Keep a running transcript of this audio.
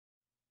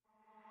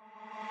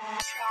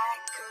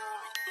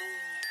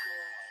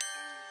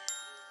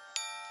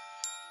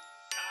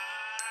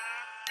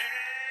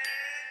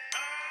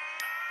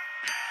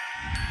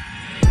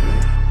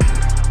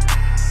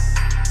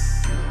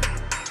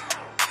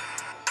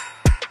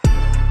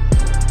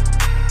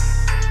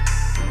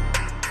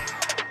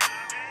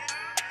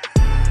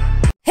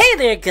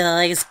there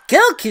guys,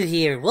 Goku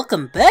here!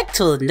 Welcome back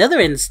to another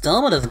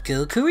installment of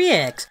Goku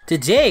Reacts.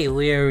 Today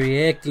we are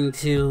reacting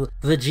to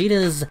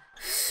Vegeta's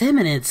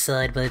Feminine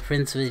Side by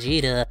Prince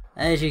Vegeta.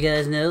 As you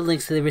guys know,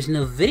 links to the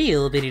original video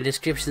will be in the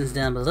descriptions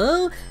down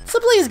below, so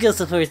please go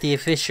support the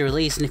official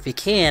release, and if you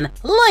can,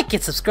 like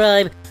and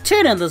subscribe,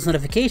 turn on those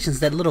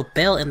notifications, that little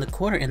bell in the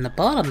corner in the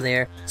bottom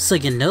there, so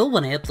you know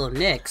when I upload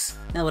next.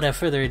 Now without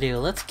further ado,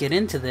 let's get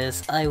into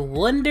this. I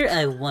wonder,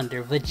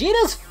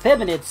 Vegeta's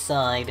Feminine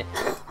Side.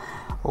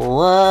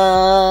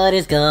 What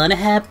is gonna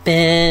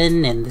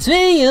happen in this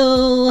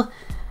video?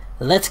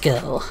 Let's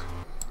go.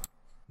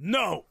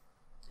 No!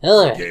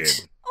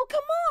 Alright. Oh,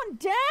 come on,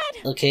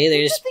 Dad! Okay,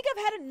 there's... You just think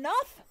I've had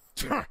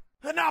enough?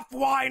 Enough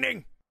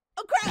whining!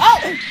 Oh,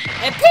 crap! Oh!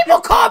 And people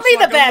call me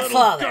the bad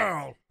father!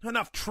 Girl.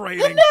 Enough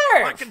trading! The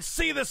nerve! I can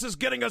see this is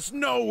getting us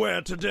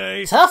nowhere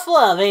today! Tough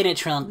love, ain't it,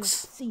 Let's Trunks?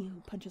 see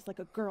who punches like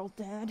a girl,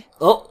 Dad.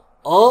 Oh!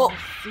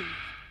 Let's see.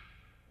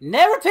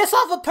 Never piss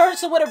off a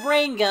person with a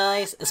brain,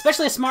 guys!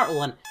 Especially a smart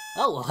one.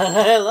 Oh,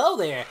 hello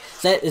there!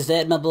 Is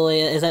that my boy,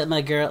 is that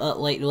my girl?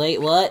 Oh, wait,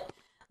 what?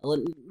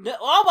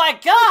 Oh my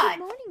god! Good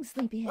morning,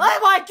 sleepyhead. Oh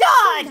my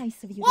god!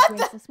 Nice of you What to the-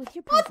 grace us with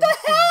your What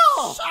presence, the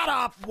hell? Shut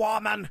up,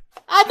 woman!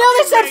 I know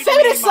they said made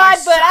feminine me my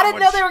side, but I didn't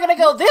know sandwich. they were gonna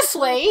go this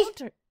way.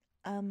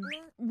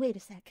 Wait a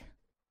sec.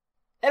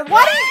 And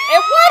why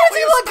does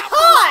he look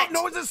hot?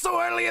 Noises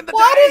so early in the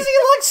Why day! does he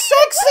look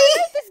sexy?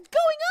 What is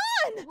going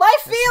on? My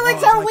As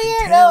feelings far as are I can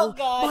weird. tell, Oh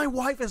god. My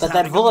wife is But that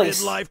having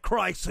voice. a midlife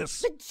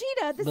crisis.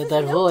 Vegeta, this But is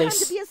that no voice,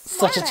 time to be a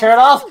such a smartass. turn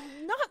off. Have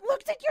you not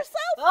looked at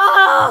yourself?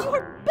 Ah!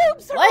 Your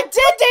boobs are My more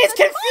titty's plump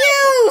than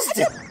confused.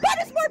 mine, and your butt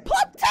is more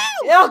plump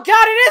too! Oh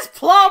god, it is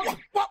plump.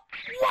 What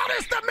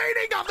is the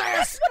meaning of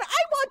That's this? what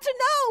I want to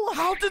know!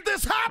 How did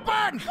this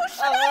happen?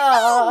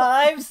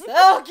 I'm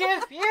so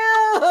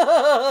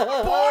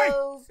confused. Boy,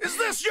 is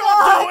this your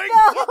doing?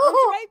 Oh,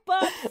 That's right,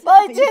 Bubs.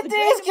 My Use the titty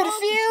is Dragon Balls to turn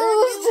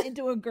you confused.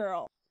 into a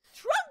girl.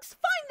 Trunks,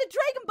 find the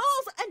Dragon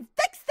Balls and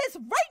fix this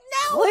right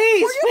now!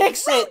 Please or you're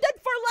fix it. grounded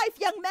for life,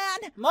 young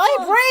man! My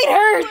brain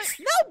hurts.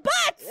 No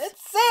buts!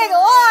 It's saying a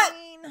lot.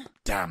 Fine.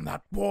 Damn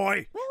that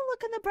boy. Well,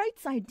 look on the bright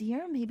side,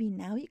 dear. Maybe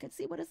now you can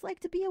see what it's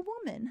like to be a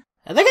woman.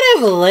 Are they gonna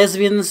have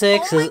lesbian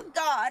sex? Oh my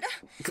god.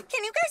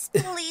 Can you guys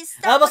please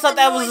stop? I almost with thought the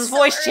that was noise his so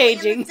voice early in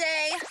the changing.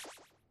 day?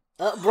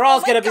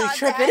 Brawl's Oh my gonna be God,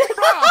 tripping. Dad.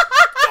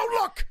 Don't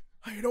look!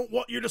 I don't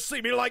want you to see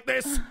me like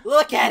this.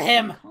 Look at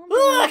him.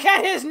 Look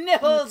at his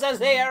nipples as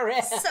they are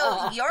red.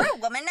 So you're a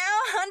woman now,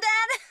 huh,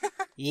 Dad?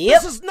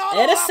 Yep. This is not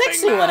And a laughing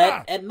sexy one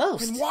matter. at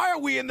most. And why are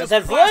we in this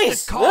But that plastic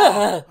voice, car?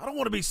 ugh. I don't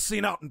want to be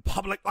seen out in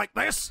public like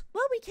this.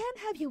 Well, we can't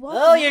have you walk.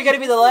 Oh, around you're gonna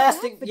be the just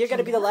last. like that, You're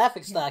gonna be the Vegeta.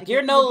 laughing Can't stock. forget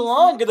You're to no be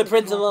longer the smart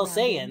Prince of to all walk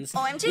around in. Saiyans.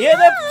 OMG, You're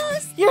the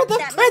yes. you're the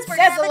That means we're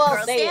gonna princess have of a all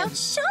Girl Scout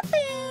Saiyans.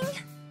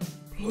 shopping.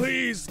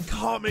 Please,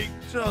 Kami,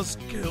 just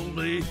kill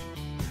me.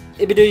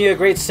 It'd be doing you a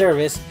great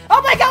service.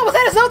 Oh my God, was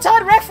that a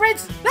Zotan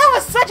reference? That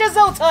was such a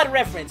Zotan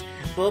reference.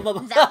 That was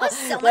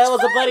so much That was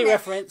fun. a buddy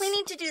reference. We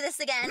need to do this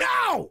again.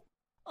 No!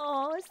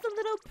 Oh, it's the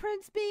little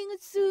prince being a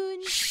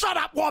soon. Shut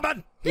up,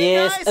 woman!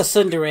 Yes, guys. a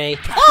tsundere.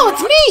 Oh,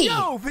 it's me.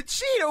 Yo,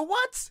 Vegeta,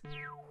 what?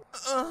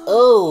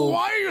 Oh.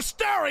 Why are you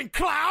staring,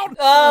 clown?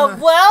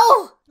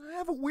 Well, I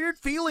have a weird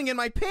feeling in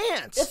my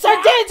pants. it's our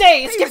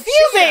day. It's Hey,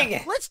 confusing.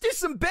 Vegeta, let's do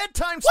some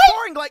bedtime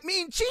sparring like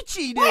me and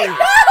Chi-Chi do.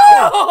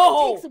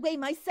 No! Takes away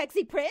my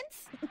sexy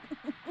prince.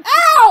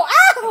 Ow!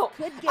 Ow!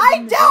 Could give I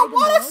him the don't Dragon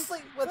want to Balls,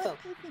 sleep with but him.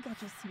 I think I'll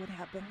just see what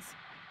happens.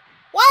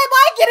 Why am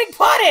I getting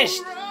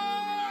punished?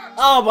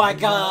 Oh my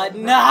God!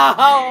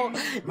 No!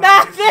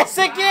 Not this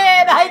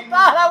again! I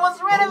thought I was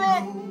rid of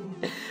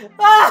it.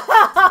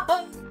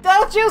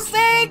 Don't you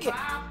sing!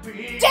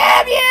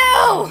 Damn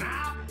you!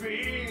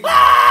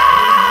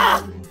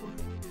 Ah!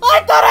 I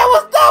thought I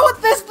was done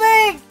with this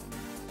thing!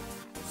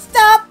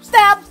 Stop!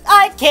 Stop!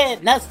 I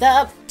cannot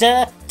stop!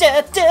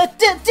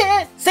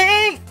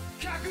 Sing!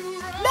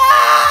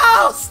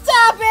 No!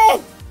 Stop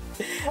it!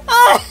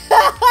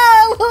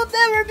 I will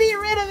never be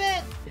rid of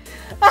it!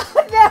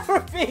 I'll never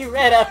be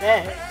rid of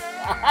it!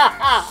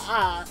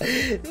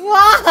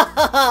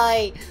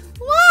 Why?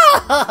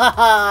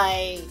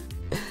 Why?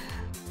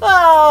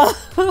 Oh.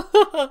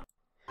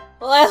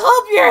 Well, I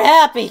hope you're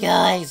happy,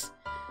 guys.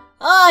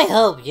 I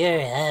hope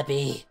you're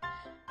happy.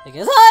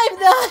 Because I'm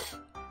not...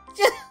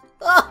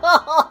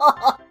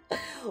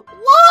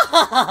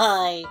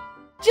 Why?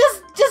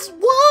 Just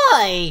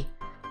why?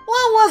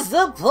 What was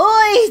the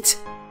point?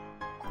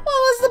 What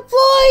was the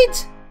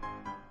point?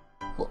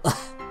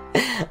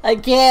 I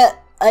can't.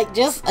 I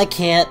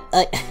can't.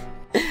 I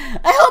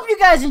hope you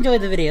guys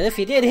enjoyed the video. If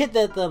you did, hit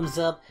that thumbs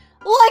up,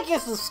 like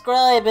and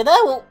subscribe, and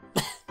I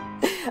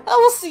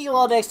will see you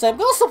all next time.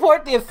 Go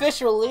support the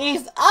official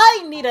release.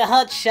 I need a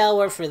hot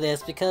shower for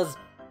this because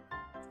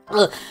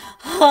I'm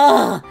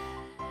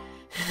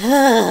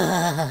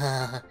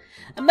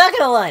not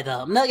gonna lie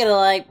though. I'm not gonna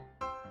lie.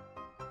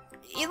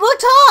 It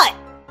looked hot,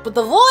 but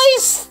the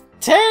voice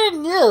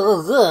turned.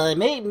 It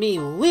made me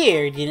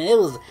weird. You know, it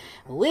was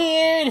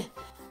weird.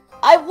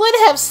 I would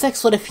have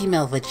sex with a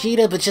female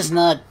Vegeta, but just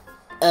not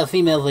a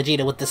female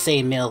Vegeta with the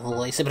same male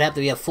voice. It would have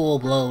to be a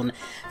full-blown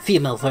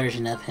female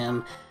version of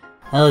him.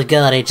 Oh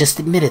god, I just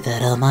admitted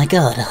that. Oh my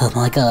god,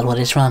 what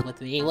is wrong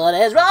with me? What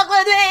is wrong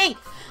with me?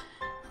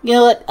 You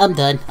know what? I'm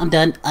done.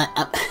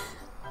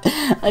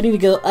 I need to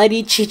go. I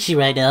need Chi-Chi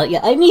right now.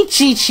 Yeah, I need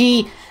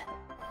Chi-Chi.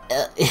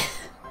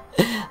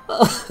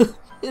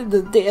 In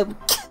the damn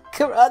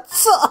karate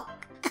song.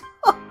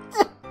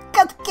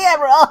 Cut the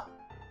camera off.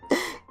 Cut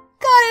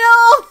it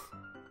off.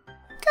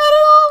 Cut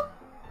it off.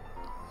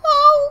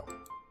 Oh.